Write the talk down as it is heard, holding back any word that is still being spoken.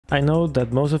I know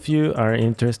that most of you are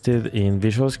interested in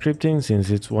visual scripting since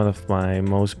it's one of my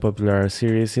most popular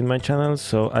series in my channel,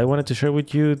 so I wanted to share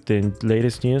with you the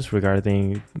latest news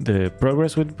regarding the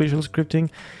progress with visual scripting.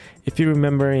 If you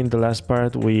remember, in the last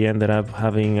part we ended up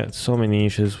having so many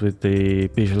issues with the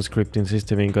visual scripting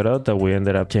system in Godot that we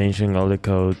ended up changing all the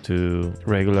code to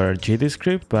regular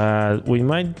GDScript, but we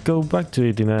might go back to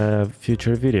it in a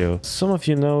future video. Some of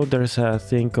you know there's a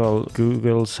thing called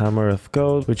Google Summer of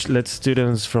Code, which lets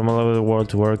students from all over the world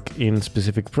to work in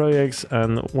specific projects,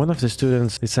 and one of the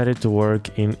students decided to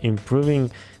work in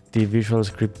improving the visual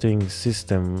scripting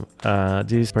system.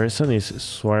 This person is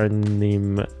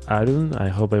Swarnim Arun, I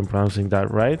hope I'm pronouncing that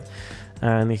right,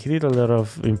 and he did a lot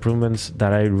of improvements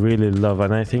that I really love,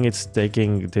 and I think it's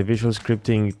taking the visual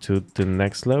scripting to the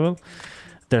next level.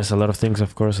 There's a lot of things,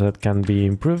 of course, that can be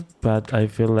improved, but I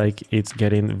feel like it's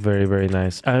getting very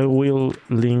nice. I will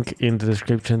link in the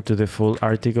description to the full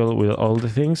article with all the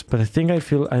things, but the thing I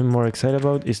feel I'm more excited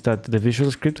about is that the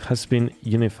visual script has been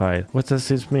unified. What does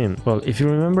this mean? Well, if you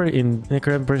remember, in the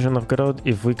current version of Godot,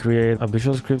 if we create a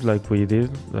visual script like we did,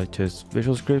 like just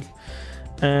visual script,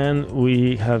 and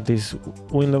we have this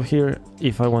window here,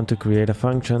 if I want to create a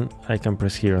function, I can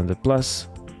press here on the plus,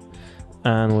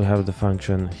 and we have the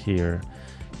function here.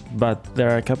 But there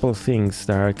are a couple of things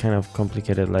that are kind of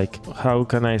complicated, like how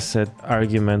can I set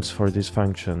arguments for this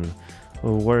function?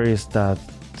 Where is that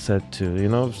set to? You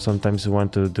know, sometimes you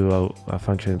want to do a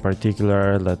function in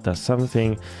particular that does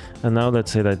something, and now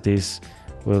let's say that this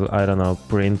will, I don't know,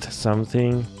 print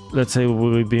something. Let's say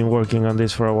we've been working on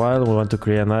this for a while, we want to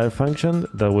create another function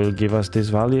that will give us this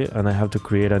value, and I have to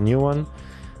create a new one.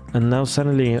 And now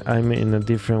suddenly I'm in a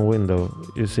different window.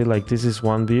 You see, like this is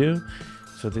one view,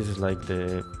 so this is like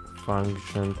the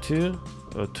function 2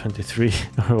 or 23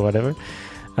 or whatever,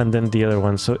 and then the other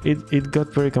one. So it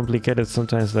got very complicated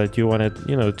sometimes, that you wanted,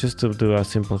 you know, just to do a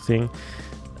simple thing.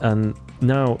 And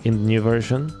now in the new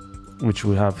version, which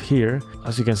we have here,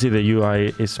 as you can see, the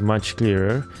UI is much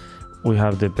clearer. We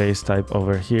have the base type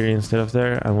over here instead of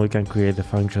there, and we can create the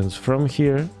functions from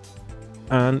here.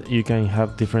 And you can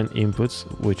have different inputs,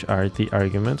 which are the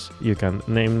arguments. You can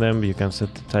name them, you can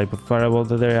set the type of variable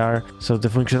that they are. So the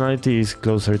functionality is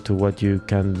closer to what you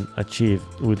can achieve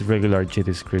with regular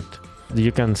GDScript.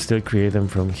 You can still create them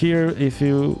from here if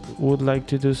you would like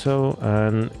to do so,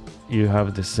 and you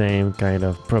have the same kind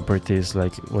of properties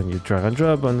like when you drag and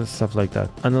drop and stuff like that.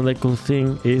 Another cool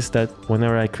thing is that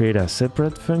whenever I create a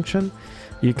separate function,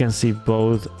 you can see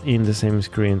both in the same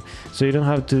screen. So you don't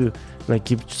have to like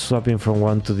keep swapping from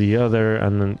one to the other,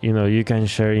 and then, you know, you can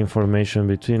share information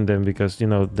between them, because, you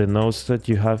know, the nodes that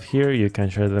you have here, you can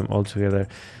share them all together,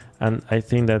 and I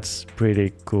think that's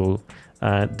pretty cool.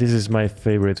 This is my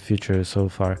favorite feature so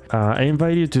far. I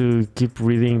invite you to keep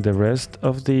reading the rest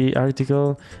of the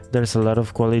article. There's a lot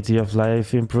of quality of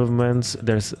life improvements.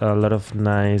 There's a lot of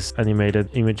nice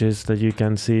animated images that you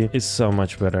can see. It's so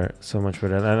much better, so much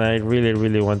better. And I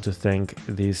really want to thank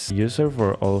this user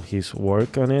for all his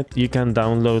work on it. You can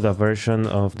download a version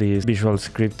of these visual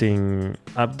scripting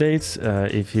updates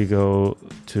if you go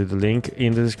to the link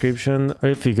in the description, or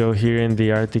if you go here in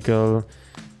the article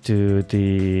to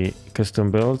the custom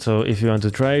build. So if you want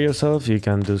to try it yourself, you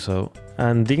can do so.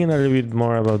 And digging a little bit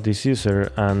more about this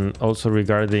user, and also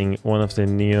regarding one of the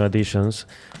new additions,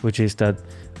 which is that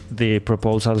the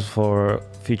proposals for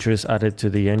features added to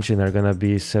the engine are gonna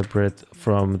be separate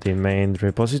from the main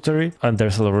repository, and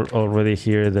there's already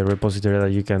here the repository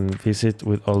that you can visit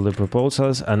with all the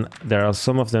proposals, and there are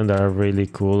some of them that are really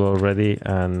cool already,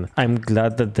 and I'm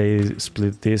glad that they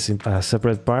split this in a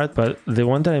separate part. But the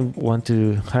one that I want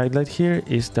to highlight here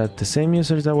is that the same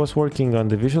user that was working on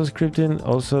the visual scripting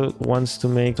also wants to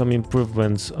make some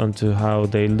improvements onto how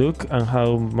they look and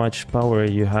how much power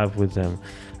you have with them.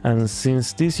 And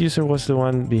since this user was the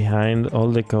one behind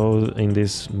all the code in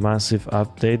this massive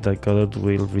update that Godot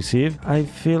will receive, I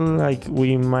feel like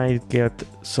we might get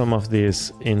some of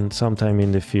this in sometime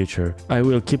in the future. I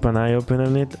will keep an eye open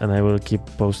on it, and I will keep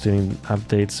posting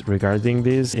updates regarding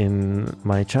this in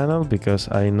my channel,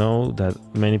 because I know that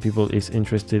many people is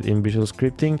interested in visual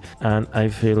scripting, and I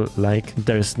feel like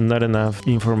there's not enough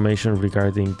information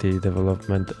regarding the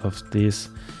development of this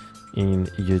in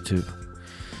YouTube.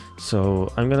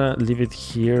 So I'm gonna leave it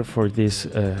here for this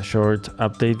short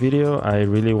update video. I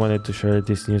really wanted to share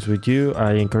this news with you.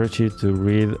 I encourage you to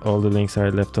read all the links I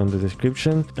left on the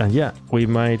description. And yeah, we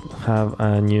might have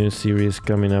a new series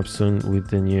coming up soon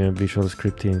with the new visual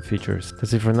scripting features.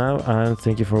 That's it for now, and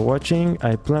thank you for watching.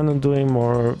 I plan on doing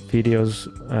more videos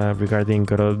regarding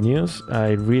Godot news.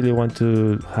 I really want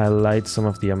to highlight some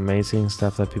of the amazing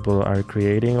stuff that people are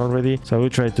creating already. So I will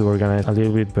try to organize a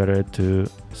little bit better to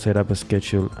set up a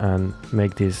schedule and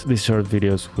make these short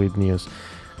videos with news.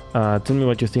 Tell me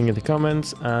what you think in the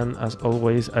comments, and as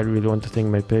always, I really want to thank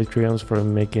my Patreons for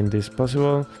making this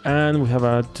possible. And we have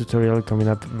a tutorial coming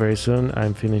up very soon.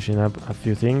 I'm finishing up a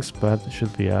few things, but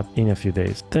should be up in a few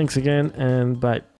days. Thanks again, and bye.